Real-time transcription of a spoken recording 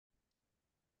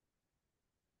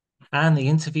And the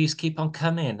interviews keep on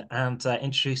coming. And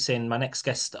introducing my next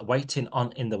guest waiting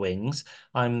on in the wings,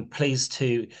 I'm pleased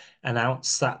to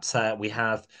announce that we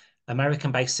have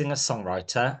American-based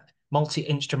singer-songwriter,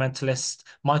 multi-instrumentalist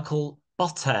Michael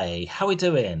Botte. How are we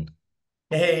doing?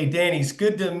 Hey, Danny, it's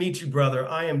good to meet you, brother.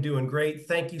 I am doing great.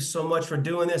 Thank you so much for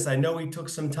doing this. I know we took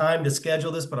some time to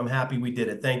schedule this, but I'm happy we did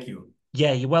it. Thank you.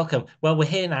 Yeah, you're welcome. Well, we're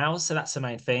here now, so that's the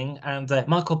main thing. And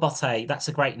Michael Botte, that's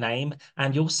a great name.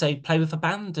 And you also play with a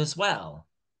band as well.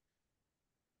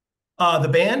 The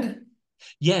band?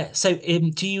 Yeah. So,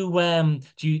 do you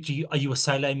are you a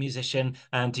solo musician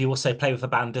and do you also play with a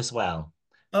band as well?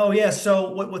 Oh, yeah.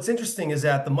 So what's interesting is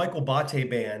that the Michael Botte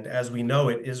Band, as we know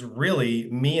it, is really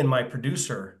me and my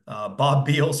producer, Bob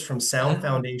Beals from Sound Oh,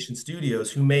 Foundation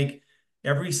Studios, who make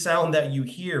every sound that you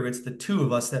hear. It's the two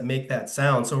of us that make that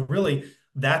sound. So really,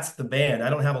 that's the band. I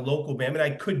don't have a local band. I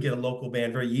mean, I could get a local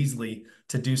band very easily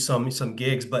to do some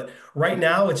gigs, but right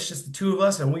now it's just the two of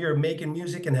us, and we are making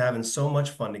music and having so much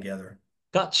fun together.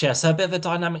 gotcha. So a bit of a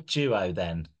dynamic duo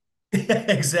then.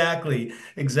 Exactly,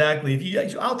 exactly.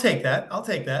 I'll take that. I'll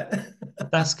take that.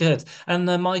 That's good. And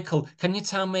Michael, can you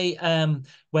tell me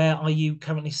where are you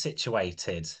currently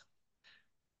situated?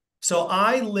 So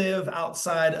I live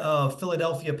outside of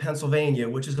Philadelphia, Pennsylvania,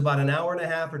 which is about an hour and a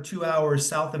half or 2 hours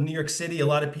south of New York City. A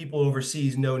lot of people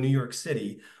overseas know New York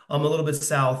City. I'm a little bit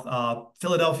south,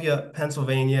 Philadelphia,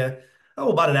 Pennsylvania. Oh,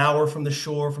 about an hour from the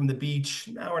shore, from the beach,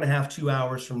 an hour and a half, 2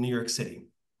 hours from New York City.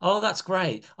 Oh, that's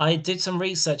great. I did some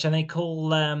research and they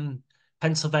call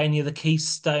Pennsylvania the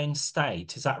Keystone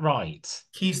State. Is that right?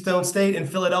 Keystone State in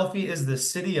Philadelphia is the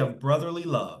city of brotherly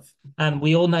love. And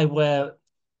we all know where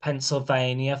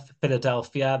Pennsylvania,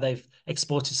 Philadelphia, they've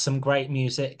exported some great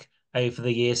music over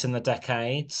the years and the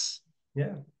decades.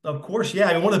 Yeah, of course. Yeah,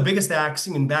 I mean, one of the biggest acts,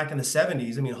 I mean, back in the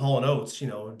 70s, I mean, Hall and Oates,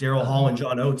 Daryl Hall and Oh,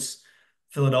 John Oates,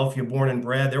 Philadelphia born and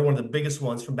bred. They're one of the biggest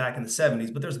ones from back in the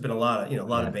 70s, but there's been a lot of, a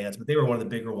lot of yeah. bands, but they were one of the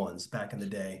bigger ones back in the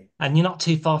day. And you're not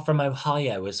too far from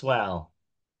Ohio as well.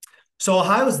 So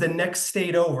Ohio is the next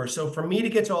state over. So for me to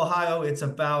get to Ohio, it's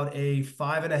about a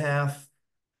 5.5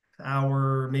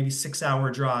 hour, maybe 6 hour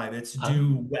drive. It's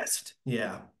due Oh, west.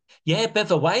 Yeah. yeah, bit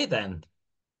of a way then.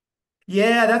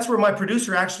 Yeah, that's where my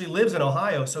producer actually lives in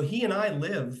Ohio. So he and I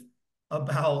live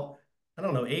about, I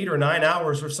don't know, 8 or 9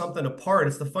 hours or something apart.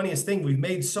 It's the funniest thing. We've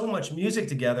made so much music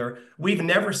together. We've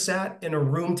never sat in a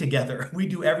room together. We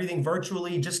do everything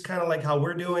virtually, just kind of like how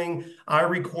we're doing. I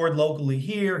record locally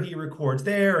here, he records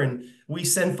there, and we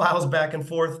send files back and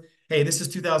forth. Hey, this is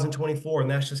 2024,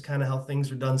 and that's just kind of how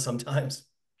things are done sometimes.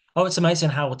 Oh, it's amazing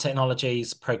how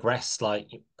technology's progressed, like,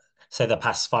 say, the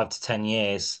past 5 to 10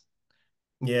 years.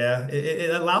 Yeah,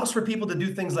 it allows for people to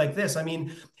do things like this. I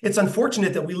mean, it's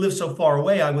unfortunate that we live so far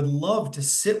away. I would love to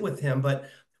sit with him, but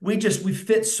we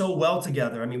fit so well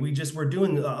together. I mean, we're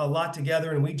doing a lot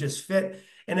together and we just fit.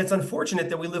 And it's unfortunate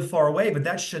that we live far away, but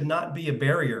that should not be a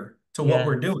barrier to what Yeah.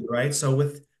 we're doing, right? So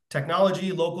with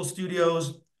technology, local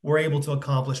studios, we're able to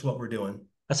accomplish what we're doing.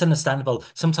 That's understandable.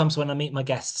 Sometimes when I meet my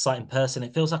guests like in person,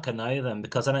 it feels like I know them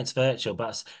because I know it's virtual,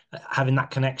 but having that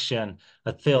connection,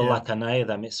 I feel Yeah. like I know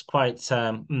them. It's quite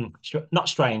not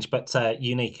strange, but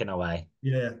unique in a way.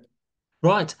 Yeah.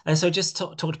 Right. And so just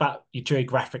talked about you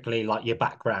geographically, like your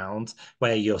background,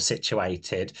 where you're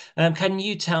situated. Can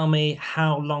you tell me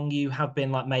how long you have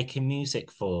been like making music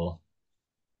for?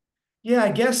 Yeah,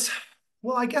 I guess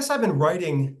I've been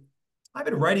writing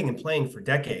and playing for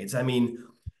decades. I mean,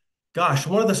 gosh,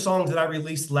 one of the songs that I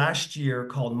released last year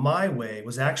called My Way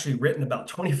was actually written about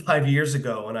 25 years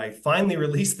ago, and I finally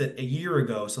released it a year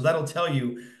ago. So that'll tell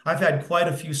you I've had quite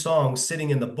a few songs sitting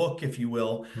in the book, if you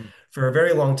will, Hmm. for a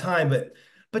very long time.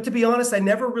 But to be honest, I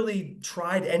never really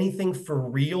tried anything for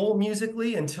real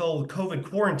musically until COVID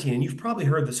quarantine. And you've probably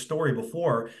heard the story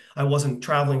before. I wasn't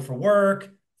traveling for work,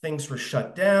 things were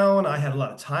shut down. I had a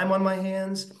lot of time on my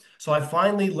hands. So I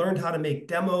finally learned how to make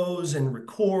demos and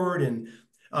record and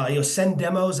send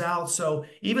demos out. So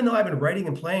even though I've been writing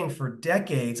and playing for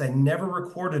decades, I never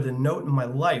recorded a note in my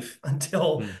life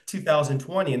until Hmm.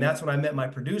 2020, and that's when I met my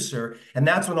producer, and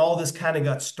that's when all this kind of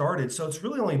got started. So it's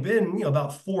really only been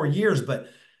about 4 years, but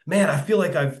man, I feel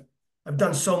like I've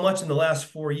done so much in the last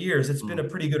 4 years. It's been Hmm. a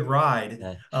pretty good ride.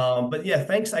 Yeah. But yeah,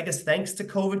 I guess thanks to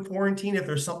COVID quarantine, if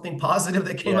there's something positive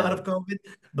that came out Yeah. of COVID,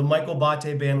 the Michael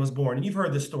Botte Band was born. And you've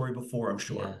heard this story before, I'm Yeah.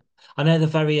 sure. I know the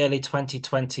very early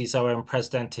 2020s are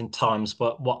unprecedented times,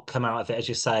 but what come out of it, as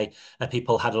you say,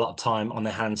 people had a lot of time on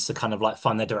their hands to kind of like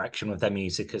find their direction with their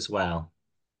music as well.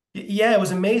 Yeah, it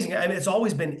was amazing. I mean, it's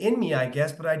always been in me, I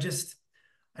guess, but I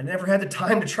never had the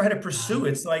time to try to pursue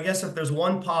it. So I guess if there's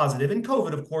one positive, and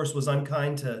COVID, of course, was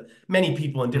unkind to many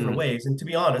people in different Mm, ways. And to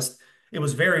be honest, it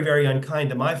was very, very unkind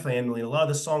to my family. A lot of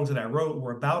the songs that I wrote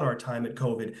were about our time at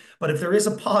COVID. But if there is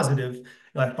a positive,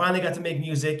 I finally got to make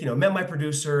music, met my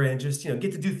producer and just,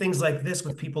 get to do things like this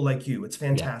with people like you. It's Yeah,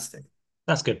 fantastic.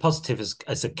 that's good. Positive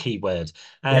as a key word.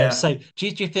 Yeah. So do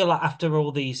you feel like after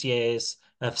all these years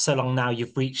of so long now,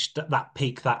 you've reached that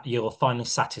peak that you're finally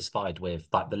satisfied with,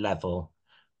 like the level?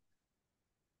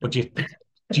 Or do you think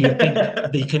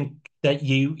that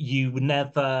you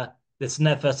never there's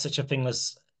never such a thing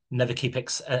as never keep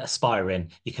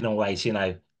aspiring. You can always,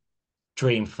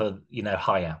 dream for,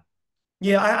 higher.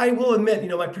 Yeah, I will admit,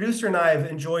 my producer and I have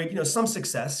enjoyed, some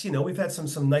success. We've had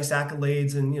some nice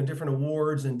accolades and different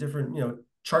awards and different,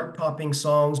 chart topping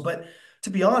songs. But to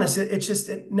be honest,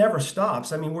 it never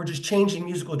stops. I mean, we're just changing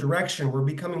musical direction. We're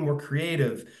becoming more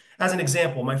creative. As an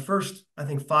example, my first, I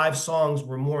think, 5 songs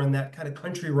were more in that kind of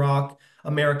country rock,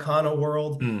 Americana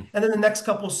world. Mm, And then the next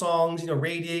couple songs,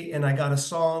 Radiate and I Got a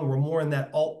Song, were more in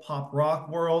that alt pop rock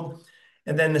world.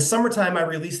 And then the summertime, I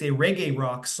released a reggae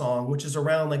rock song, which is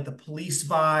around like the Police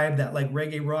vibe, that like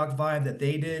reggae rock vibe that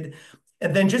they did.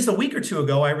 And then just a week or two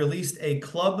ago, I released a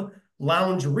club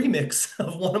lounge remix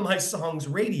of one of my songs,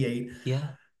 Radiate. yeah.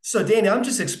 So, Danny, I'm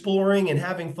just exploring and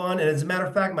having fun. And as a matter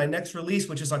of fact, my next release,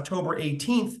 which is October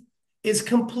 18th, is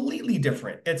completely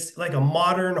different. It's like a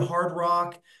modern hard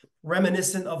rock,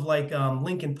 reminiscent of like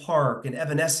Linkin Park and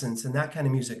Evanescence and that kind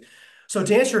of music. So,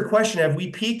 to answer your question, have we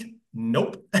peaked?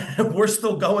 Nope. We're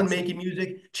still going, making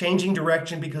music, changing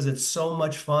direction because it's so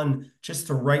much fun just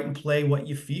to write and play what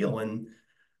you feel. And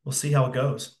we'll see how it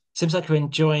goes. Seems like you're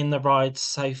enjoying the ride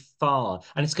so far.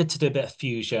 And it's good to do a bit of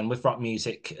fusion with rock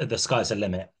music. The sky's the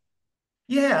limit.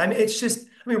 Yeah, I mean, it's just,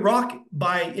 I mean, rock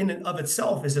by in and of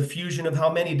itself is a fusion of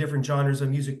how many different genres of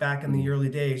music back in the Mm, early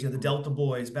days, the mm, Delta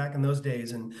Boys back in those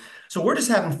days. And so we're just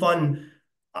having fun.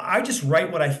 I just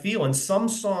write what I feel, and some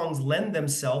songs lend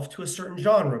themselves to a certain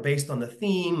genre based on the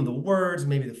theme, the words,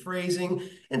 maybe the phrasing,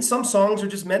 and some songs are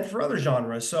just meant for other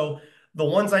genres. So the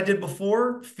ones I did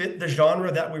before fit the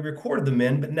genre that we recorded them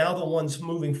in, but now the ones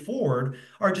moving forward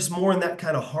are just more in that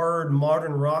kind of hard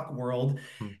modern rock world.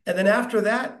 mm. And then after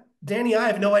that, Danny, I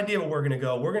have no idea where we're going to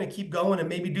go. We're going to keep going and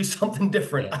maybe do something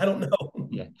different. Yeah. I don't know.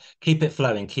 Yeah, keep it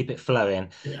flowing, keep it flowing.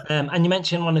 Yeah. And you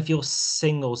mentioned one of your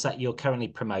singles that you're currently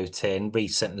promoting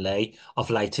recently,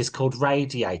 of late, is called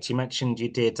Radiate. You mentioned you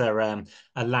did a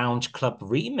lounge club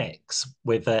remix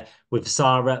with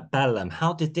Zara Bellum.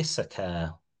 How did this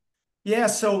occur? Yeah,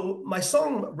 so my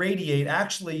song Radiate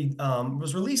actually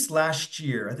was released last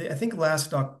year. I think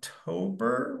last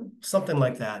October, something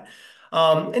like that.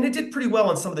 And it did pretty well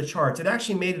on some of the charts. It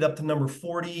actually made it up to number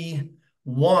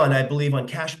 41, I believe, on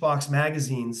Cashbox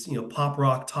Magazine's, Pop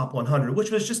Rock Top 100, which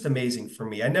was just amazing for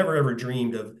me. I never ever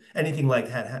dreamed of anything like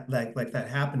like that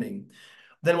happening.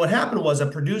 Then what happened was a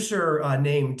producer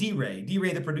named D-Ray.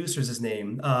 D-Ray, the producer is his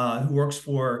name, who owns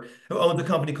a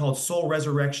company called Soul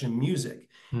Resurrection Music.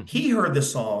 Mhm. He heard the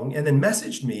song and then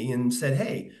messaged me and said,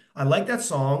 "Hey, I like that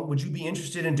song. Would you be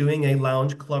interested in doing a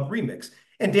lounge club remix?"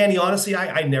 And Danny, honestly,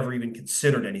 I never even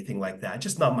considered anything like that.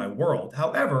 Just not my world.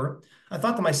 However, I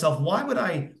thought to myself, why would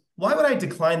I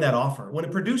decline that offer? When a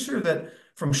producer that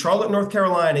from Charlotte, North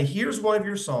Carolina, hears one of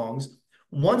your songs,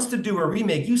 wants to do a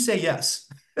remake, you say yes.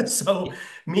 So Yeah,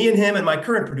 me and him and my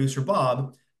current producer,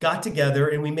 Bob, got together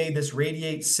and we made this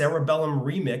Radiate Cerebellum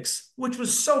remix, which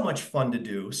was so much fun to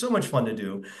do. So much fun to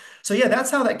do. So yeah,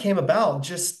 that's how that came about.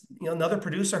 Just, another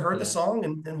producer heard the yeah. song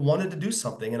and wanted to do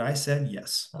something, and I said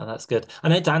yes. Oh, that's good. I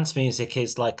know dance music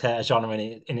is like a genre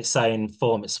in its own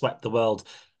form. It swept the world.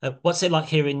 What's it like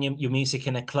hearing your music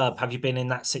in a club? Have you been in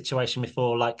that situation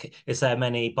before? Like, is there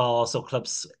many bars or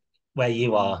clubs where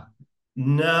you Mm. are?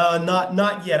 No,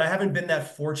 not yet. I haven't been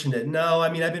that fortunate. No,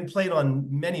 I mean, I've been played on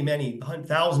many, many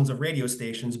thousands of radio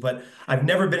stations, but I've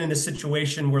never been in a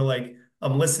situation where like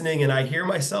I'm listening and I hear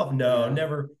myself. No, Yeah.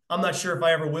 never. I'm not sure if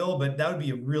I ever will, but that would be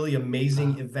a really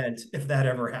amazing Ah, event if that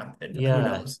ever happened. Who yeah.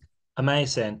 knows?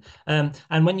 Amazing. And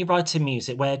when you're writing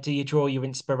music, where do you draw your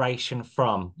inspiration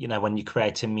from, when you're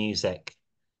creating music?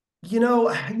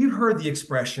 You've heard the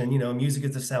expression, music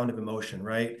is the sound of emotion,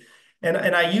 right?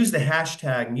 And I use the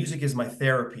hashtag music is my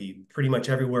therapy pretty much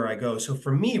everywhere I go. So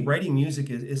for me, writing music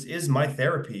is my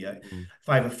therapy. Mm, If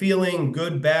I have a feeling,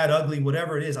 good, bad, ugly,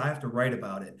 whatever it is, I have to write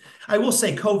about it. I will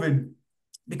say COVID,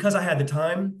 because I had the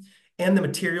time and the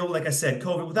material, like I said,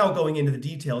 COVID, without going into the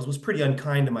details, was pretty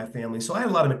unkind to my family. So I had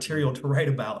a lot of material mm, to write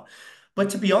about.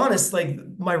 But to be honest, like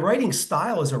my writing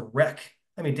style is a wreck.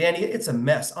 I mean, Danny, it's a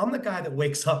mess. I'm the guy that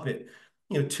wakes up at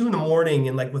 2 in the morning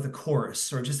and like with a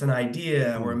chorus or just an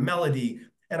idea or a mm. melody.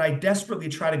 And I desperately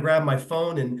try to grab my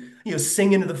phone and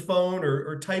sing into the phone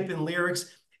or type in lyrics.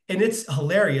 And it's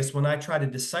hilarious when I try to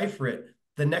decipher it.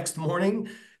 the next morning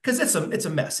because it's a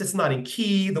mess. It's not in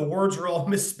key. The words are all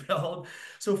misspelled.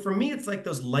 So for me, it's like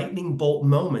those lightning bolt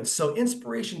moments. So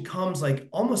inspiration comes like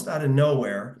almost out of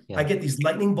nowhere. I Yeah. get these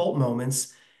lightning bolt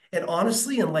moments, and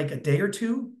honestly, in like a day or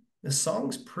two, the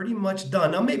song's pretty much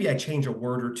done. Now maybe I change a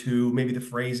word or two, maybe the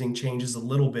phrasing changes a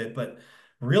little bit, but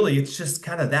really it's just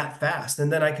kind of that fast.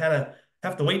 And then I kind of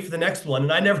have to wait for the next one,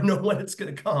 and I never know when it's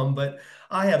going to come. But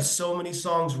I have so many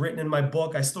songs written in my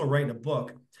book. I still write in a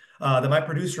book that my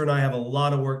producer and I have a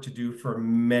lot of work to do for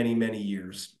many, many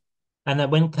years. And then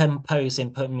when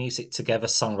composing, putting music together,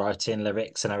 songwriting,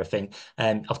 lyrics, and everything,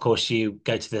 of course, you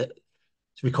go to the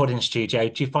recording studio.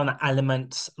 Do you find that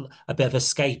element a bit of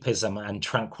escapism and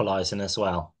tranquilizing as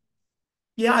well?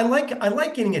 Yeah, I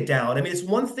like getting it down. I mean, it's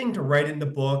one thing to write in the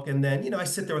book and then, I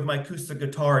sit there with my acoustic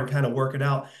guitar and kind of work it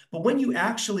out. But when you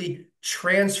actually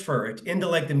transfer it into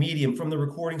like the medium from the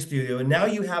recording studio, and now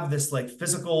you have this like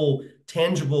physical,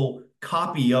 tangible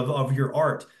copy of your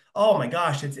art. Oh my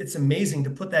gosh, it's amazing to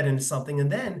put that into something.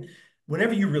 And then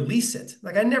whenever you release it,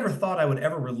 like I never thought I would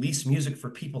ever release music for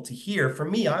people to hear. For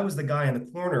me, I was the guy in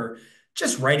the corner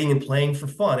just writing and playing for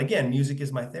fun. Again, music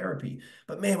is my therapy.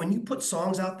 But man, when you put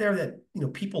songs out there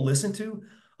that people listen to,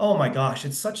 oh my gosh,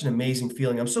 it's such an amazing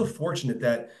feeling. I'm so fortunate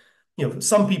that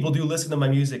some people do listen to my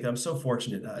music. I'm so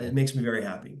fortunate. Yeah. It makes me very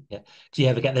happy. Yeah. Do you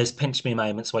ever get those pinch me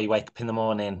moments where you wake up in the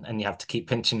morning and you have to keep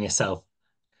pinching yourself?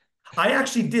 I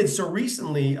actually did. So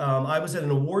recently, I was at an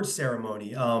awards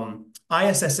ceremony,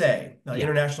 ISSA, Yeah.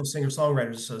 International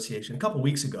Singer-Songwriters Association, a couple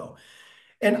weeks ago.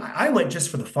 And I went just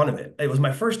for the fun of it. It was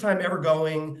my first time ever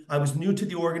going. I was new to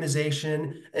the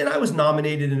organization, and I was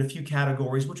nominated in a few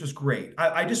categories, which was great.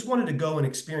 I just wanted to go and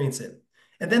experience it.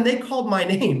 And then they called my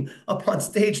name up on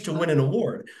stage to win an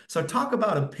award. So talk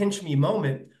about a pinch me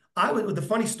moment. The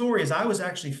funny story is I was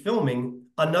actually filming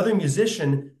another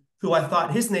musician who I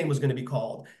thought his name was going to be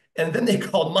called. And then they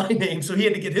called my name. So he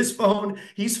had to get his phone.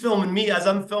 He's filming me as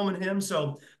I'm filming him.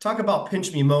 So talk about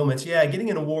pinch me moments. Yeah,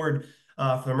 getting an award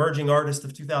for Emerging Artist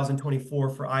of 2024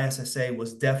 for ISSA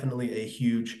was definitely a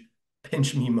huge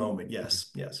pinch me moment. Yes,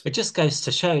 yes. It just goes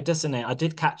to show, doesn't it? I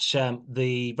did catch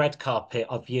the red carpet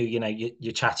of you,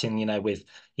 you're chatting, with,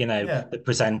 Yeah. the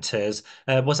presenters.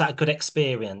 Was that a good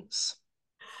experience?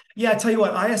 Yeah, I tell you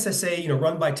what, ISSA,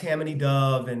 run by Tammany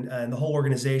Dove and the whole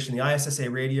organization, the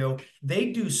ISSA radio,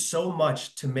 they do so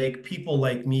much to make people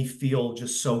like me feel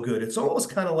just so good. It's almost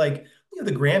kind of like,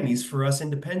 the Grammys for us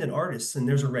independent artists. And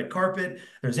there's a red carpet,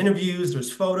 there's interviews,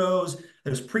 there's photos,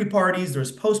 there's pre-parties,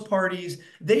 there's post-parties.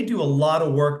 They do a lot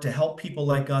of work to help people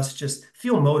like us just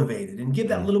feel motivated and give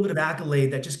that Mm, little bit of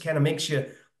accolade that just kind of makes you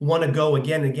want to go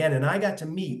again and again. And I got to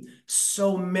meet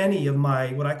so many of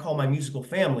my, what I call my musical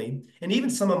family, and even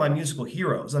some of my musical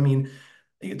heroes. I mean,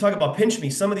 you talk about pinch me.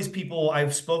 Some of these people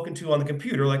I've spoken to on the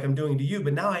computer, like I'm doing to you,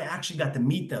 but now I actually got to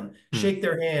meet them, mm. shake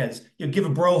their hands, give a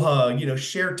bro hug,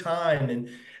 share time, and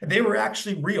they were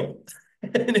actually real,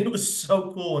 and it was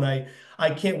so cool. And I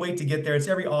can't wait to get there. It's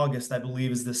every August, I believe,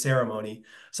 is the ceremony.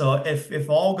 So if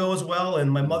all goes well,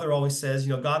 and my Mm. mother always says,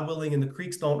 God willing, and the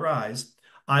creeks don't rise,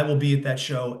 I will be at that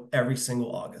show every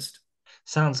single August.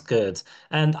 Sounds good.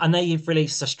 And I know you've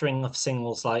released a string of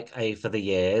singles like over the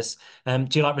years. Do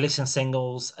you like releasing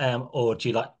singles, or do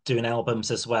you like doing albums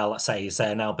as well? Let's say, is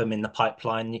there an album in the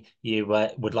pipeline you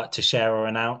would like to share or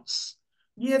announce?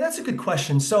 Yeah, that's a good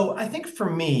question. So I think for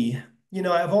me,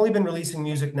 I've only been releasing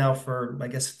music now for, I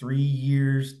guess, 3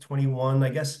 years, 21, I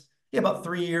guess. Yeah, about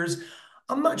 3 years.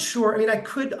 I'm not sure. I mean,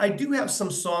 I do have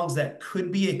some songs that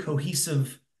could be a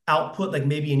cohesive output, like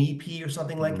maybe an EP or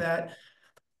something like Mm, that.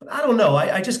 But I don't know.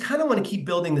 I just kind of want to keep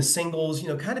building the singles,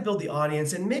 kind of build the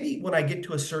audience. And maybe when I get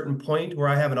to a certain point where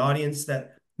I have an audience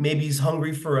that maybe is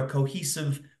hungry for a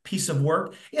cohesive piece of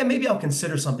work, yeah, maybe I'll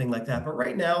consider something like that. But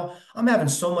right now, I'm having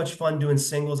so much fun doing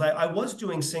singles. I was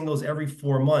doing singles every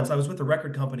 4 months. I was with a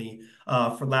record company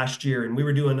for last year, and we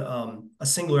were doing a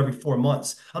single every 4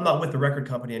 months. I'm not with the record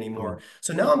company anymore. cool.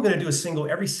 So now I'm going to do a single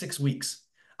every 6 weeks.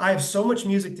 I have so much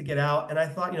music to get out, and I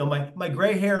thought, my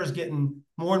gray hair is getting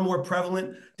more and more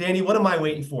prevalent. Danny, what am I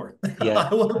waiting for? Yeah.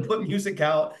 I want to put music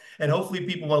out, and hopefully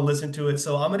people want to listen to it.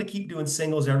 So I'm going to keep doing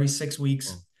singles every 6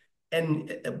 weeks.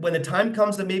 And when the time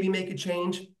comes to maybe make a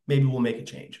change, maybe we'll make a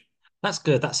change. That's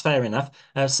good. That's fair enough.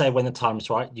 So when the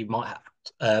time's right, you might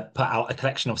have, put out a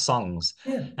collection of songs.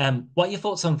 Yeah. What are your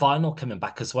thoughts on vinyl coming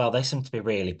back as well? They seem to be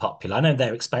really popular. I know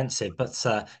they're expensive, but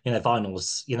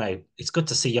vinyls. It's good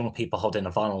to see young people holding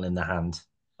a vinyl in their hand.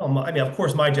 I mean, of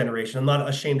course, my generation, I'm not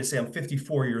ashamed to say I'm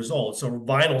 54 years old. So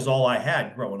vinyl's all I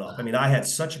had growing up. I mean, I had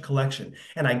such a collection.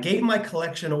 And I gave my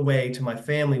collection away to my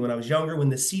family when I was younger. When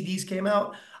the CDs came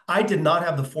out, I did not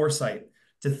have the foresight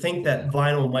to think that Yeah.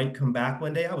 vinyl might come back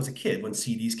one day. I was a kid when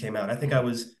CDs came out. I think I Mm.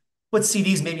 was, what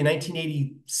CDs, maybe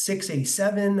 1986,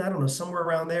 87. I don't know, somewhere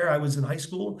around there. I was in high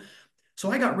school.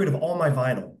 So I got rid of all my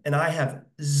vinyl and I have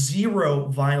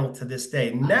zero vinyl to this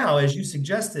day. Wow. Now, as you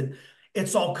suggested,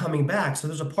 it's all coming back. So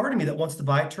there's a part of me that wants to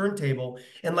buy a turntable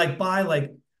and like buy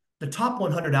like the top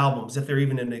 100 albums, if they're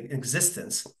even in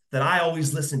existence, that I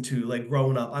always listened to like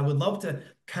growing up. I would love to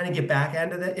kind of get back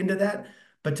into that.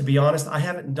 But to be honest, I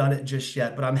haven't done it just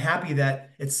yet. But I'm happy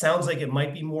that it sounds like it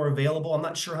might be more available. I'm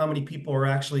not sure how many people are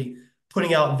actually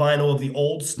putting out vinyl of the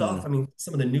old stuff. Mm. I mean,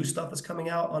 some of the new stuff is coming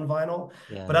out on vinyl.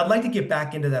 But Yeah. I'd like to get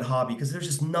back into that hobby because there's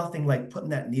just nothing like putting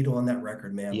that needle on that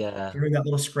record, man. Yeah. Hearing that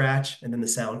little scratch and then the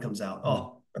sound comes out. Mm.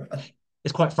 Oh,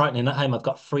 It's quite frightening. At home, I've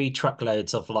got three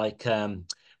truckloads of like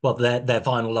well, they're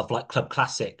vinyl of like club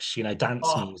classics,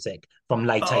 dance oh, music from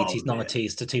late oh 80s, man.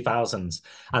 90s to 2000s.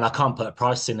 And I can't put a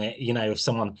price in it. If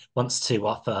someone wants to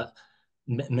offer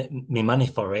me money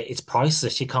for it, it's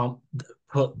priceless. You can't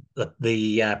put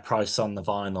the price on the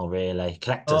vinyl, really.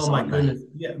 Oh Collectors, my aren't they? goodness.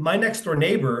 Yeah, my next door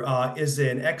neighbor is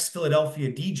an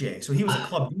ex-Philadelphia DJ. So he was a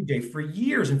club DJ for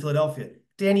years in Philadelphia.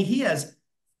 Danny, he has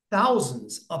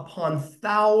thousands upon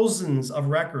thousands of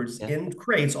records Yeah. in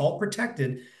crates, all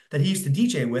protected, that he used to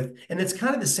DJ with. And it's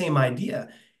kind of the same idea.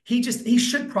 He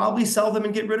should probably sell them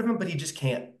and get rid of them, but he just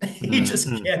can't. He Mm, just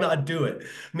mm. cannot do it.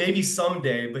 Maybe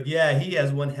someday, but yeah, he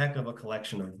has one heck of a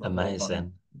collection of old vinyl.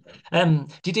 Amazing. Do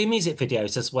you do music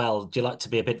videos as well? Do you like to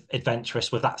be a bit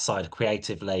adventurous with that side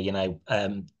creatively?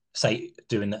 Say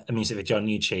doing a music video on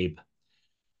YouTube.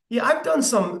 Yeah, I've done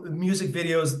some music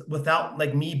videos without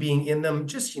like me being in them,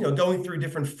 just going through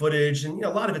different footage and a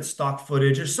lot of it's stock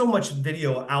footage. There's so much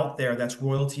video out there that's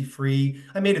royalty free.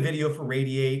 I made a video for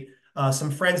Radiate.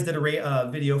 Some friends did a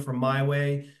video for My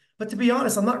Way. But to be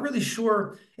honest, I'm not really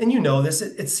sure. And you know this,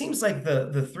 it seems like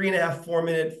the 3.5, 4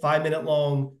 minute, 5 minute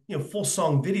long, full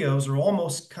song videos are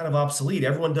almost kind of obsolete.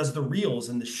 Everyone does the reels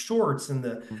and the shorts and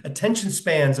the attention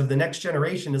spans of the next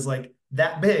generation is like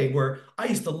that big, where I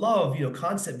used to love,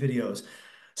 concept videos.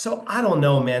 So I don't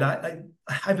know, man.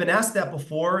 I've been asked that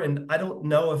before, and I don't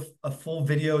know if a full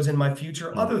video is in my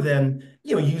future, Mm, other than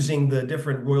using the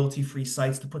different royalty-free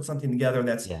sites to put something together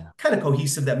that's yeah. kind of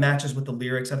cohesive, that matches with the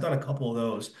lyrics. I've done a couple of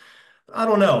those. I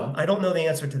don't know. I don't know the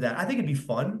answer to that. I think it'd be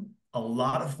fun, a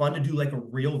lot of fun to do like a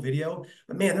real video.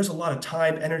 But man, there's a lot of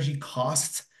time, energy,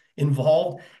 costs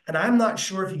involved, and I'm not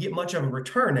sure if you get much of a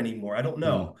return anymore. I don't Mm,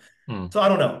 know. mm. So I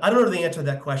don't know. I don't know the answer to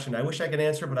that question. I wish I could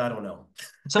answer, but I don't know.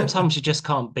 Sometimes you just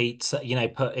can't beat,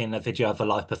 putting a video of a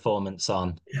live performance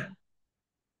on.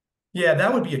 Yeah,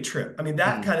 that would be a trip. I mean,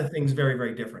 that Mm, kind of thing's very,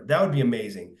 very different. That would be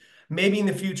amazing. Maybe in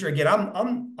the future, again,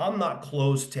 I'm not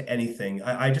closed to anything.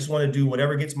 I just want to do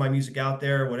whatever gets my music out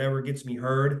there, whatever gets me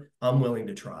heard. I'm willing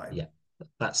to try. yeah,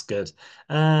 that's good.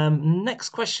 Next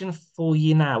question for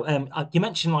you now. You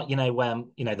mentioned like,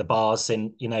 the bars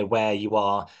in, where you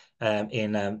are,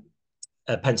 in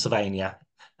Pennsylvania.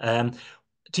 Um,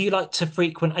 do you like to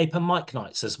frequent open mic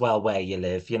nights as well where you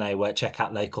live? Where check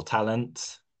out local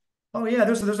talent? Oh yeah,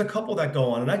 there's a couple that go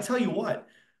on, and I tell you what,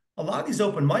 a lot of these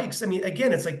open mics. I mean,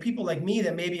 again, it's like people like me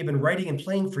that maybe have been writing and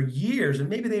playing for years, and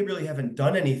maybe they really haven't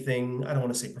done anything. I don't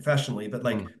want to say professionally, but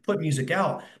like Mm, put music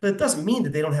out. But it doesn't mean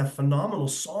that they don't have phenomenal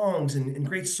songs and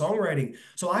great songwriting.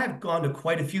 So I have gone to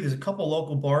quite a few. There's a couple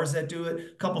local bars that do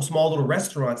it, a couple small little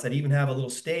restaurants that even have a little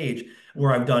stage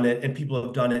where I've done it and people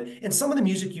have done it. And some of the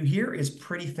music you hear is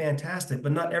pretty fantastic,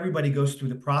 but not everybody goes through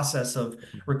the process of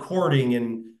recording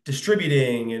and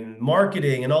distributing and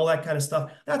marketing and all that kind of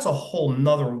stuff. That's a whole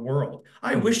nother world.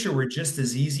 I mm, wish it were just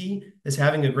as easy as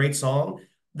having a great song.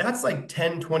 That's like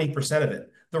 10, 20% of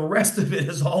it. The rest of it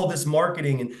is all this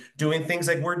marketing and doing things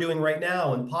like we're doing right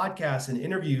now and podcasts and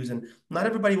interviews. And not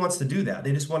everybody wants to do that.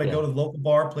 They just want to go yeah, to the local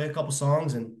bar, play a couple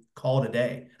songs, and call it a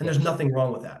day. And yeah. there's nothing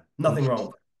wrong with that. Mm. Nothing wrong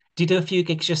with it. Do you do a few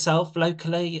gigs yourself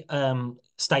locally,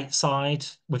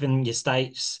 stateside, within your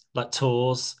states, like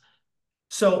tours?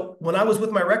 So when I was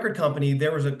with my record company,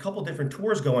 there was a couple different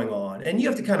tours going on, and you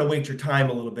have to kind of wait your time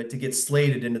a little bit to get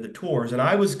slated into the tours. And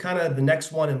I was kind of the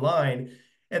next one in line,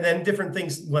 and then different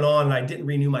things went on, and I didn't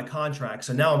renew my contract.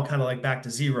 So now I'm kind of like back to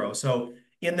zero. So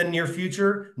in the near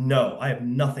future, no, I have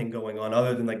nothing going on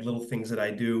other than like little things that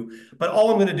I do. But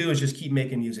all I'm going to do is just keep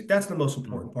making music. That's the most Mm,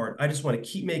 important part. I just want to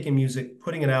keep making music,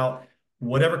 putting it out.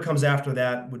 Whatever comes after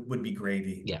that would be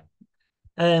gravy. yeah.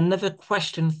 Another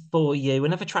question for you.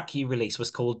 Another track you released was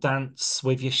called "Dance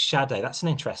with Your Shadow." That's an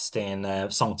interesting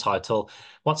song title.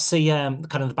 What's the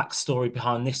kind of the backstory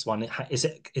behind this one? Is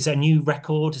it a new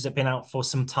record? Has it been out for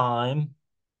some time?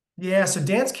 Yeah, so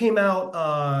Dance came out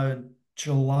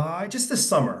July, just this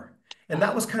summer. and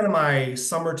that was kind of my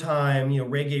summertime,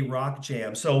 reggae rock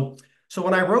jam. So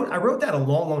when I wrote that a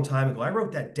long, long time ago. I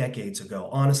wrote that decades ago,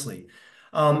 honestly.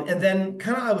 And then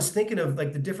kind of I was thinking of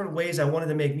like the different ways I wanted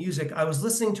to make music. I was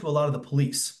listening to a lot of the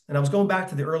Police, and I was going back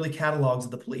to the early catalogs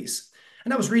of the Police.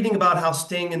 And I was reading about how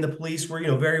Sting and the Police were,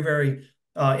 very, very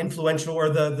influential, or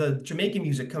the Jamaican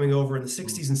music coming over in the Mm,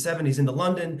 60s and 70s into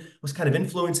London was kind of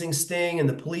influencing Sting and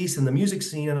the Police and the music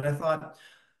scene. And I thought,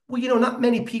 well, not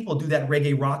many people do that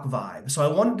reggae rock vibe. So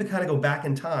I wanted to kind of go back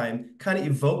in time, kind of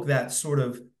evoke that sort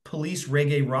of Police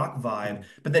reggae rock vibe, mm,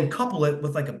 but then couple it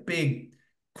with like a big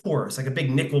chorus, like a big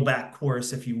Nickelback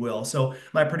chorus, if you will. So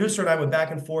my producer and I went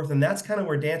back and forth, and that's kind of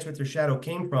where Dance with Your Shadow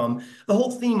came from. The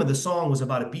whole theme of the song was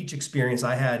about a beach experience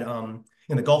I had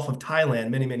in the Gulf of Thailand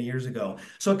many, many years ago.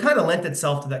 So it kind of lent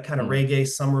itself to that kind of mm. reggae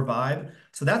summer vibe.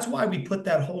 So that's why we put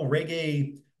that whole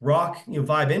reggae rock,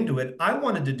 vibe into it. I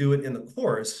wanted to do it in the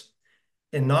chorus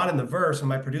and not in the verse. And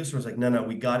my producer was like, no, no,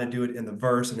 we got to do it in the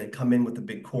verse and then come in with the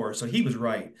big chorus. So he was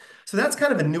right. So that's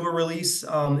kind of a newer release. It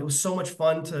was so much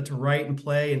fun to write and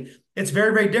play. And it's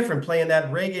very, very different playing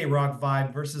that reggae rock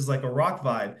vibe versus like a rock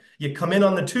vibe. You come in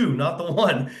on the two, not the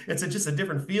one. It's just a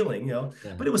different feeling. Yeah,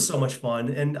 But it was so much fun.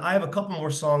 And I have a couple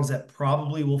more songs that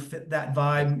probably will fit that yeah.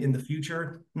 vibe in the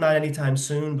future. Not anytime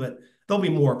soon, but there'll be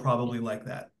more Yeah. probably like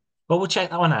that. Well, we'll check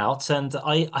that one out. And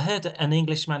I heard an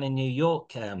Englishman in New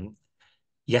York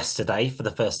yesterday for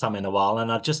the first time in a while,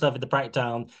 and I just loved the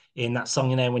breakdown in that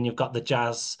song. When you've got the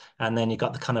jazz and then you've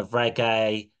got the kind of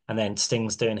reggae, and then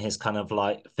Sting's doing his kind of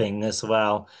like thing as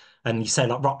well. And you say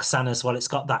like Roxanne as well. It's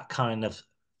got that kind of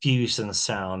fusion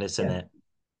sound, isn't Yeah. it?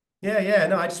 Yeah, yeah.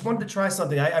 No, I just wanted to try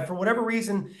something. For whatever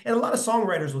reason, and a lot of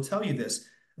songwriters will tell you this,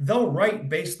 they'll write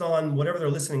based on whatever they're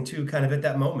listening to kind of at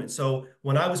that moment. So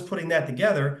when I was putting that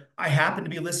together, I happened to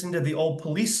be listening to the old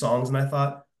Police songs and I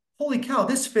thought, holy cow,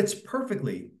 this fits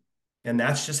perfectly. And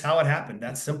that's just how it happened.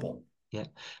 That's simple. Yeah. A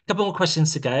couple more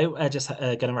questions to go. Just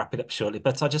going to wrap it up shortly.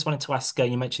 But I just wanted to ask,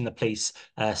 you mentioned the police,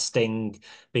 Sting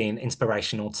being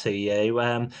inspirational to you.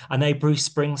 I know Bruce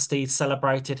Springsteen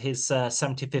celebrated his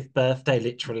 75th birthday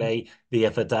literally the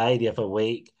other day, the other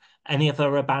week. Any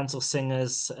other bands or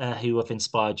singers who have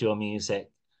inspired your music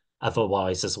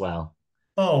otherwise as well?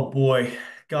 Oh boy,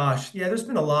 gosh, yeah. There's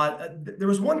been a lot. There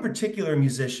was one particular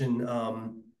musician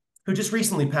who just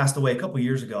recently passed away a couple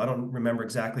years ago. I don't remember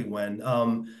exactly when.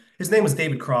 His name was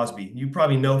David Crosby. You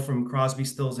probably know from Crosby,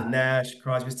 Stills, and Nash.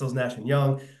 Crosby, Stills, Nash, and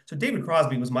Young. So David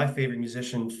Crosby was my favorite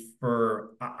musician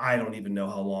for I don't even know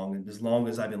how long, as long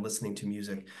as I've been listening to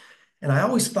music. And I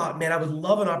always thought, man, I would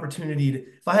love an opportunity to,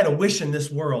 if I had a wish in this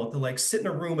world, to like sit in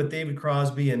a room with David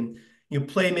Crosby and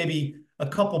play maybe a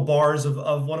couple bars of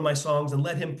one of my songs and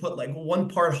let him put like one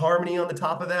part harmony on the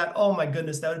top of that. Oh my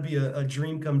goodness, that would be a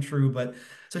dream come true. But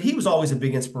so he was always a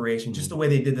big inspiration, just the Mm, way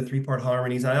they did the three-part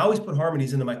harmonies. And I always put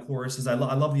harmonies into my choruses. I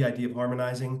love the idea of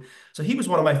harmonizing. So he was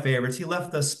one of my favorites. He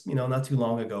left us, not too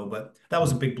long ago, but that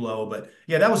was a mm, big blow. But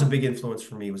yeah, that was a big influence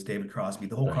for me was David Crosby,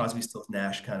 the whole great. Crosby, Stills,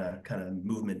 Nash kind of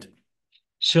movement.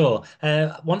 Sure.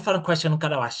 One final question I've got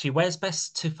to ask you. Where's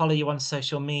best to follow you on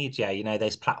social media?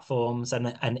 Those platforms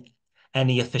and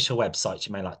any official websites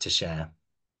you may like to share.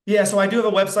 Yeah, so I do have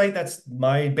a website. That's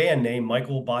my band name,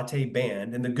 Michael Botte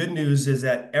Band. And the good news is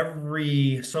that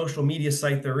every social media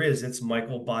site there is, it's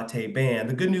Michael Botte Band.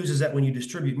 The good news is that when you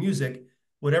distribute music,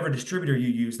 whatever distributor you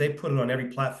use, they put it on every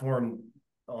platform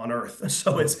on earth.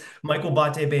 So Mm, it's Michael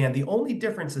Botte Band. The only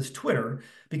difference is Twitter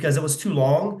because it was too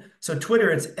long. So Twitter,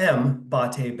 it's M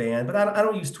Botte Band, but I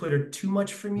don't use Twitter too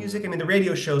much for music. I mm. mean, the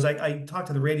radio shows, I talk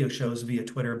to the radio shows via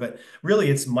Twitter, but really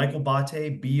it's Michael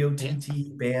Botte, Yeah.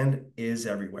 BOTT, band is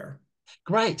everywhere.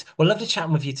 Great. Well, lovely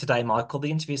chatting with you today, Michael.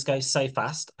 The interviews go so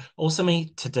fast. All for me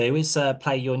to do is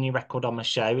play your new record on my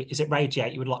show. Is it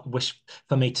Radiate you would like wish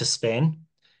for me to spin?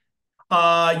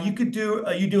 You could do,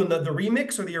 you doing the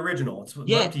remix or the original? It's up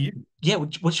Yeah. to you. Yeah.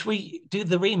 Would we do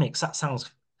the remix? That sounds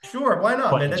Sure, why not,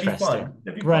 quite man? That'd be interesting. fun.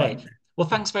 That'd be Great. fun. Well,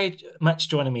 thanks very much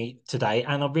joining me today,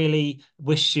 and I really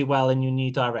wish you well in your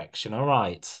new direction. All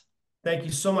right. Thank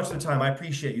you so much for the time. I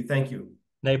appreciate you. Thank you.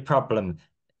 No problem.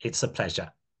 It's a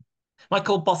pleasure.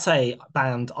 Michael Botte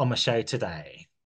band on my show today.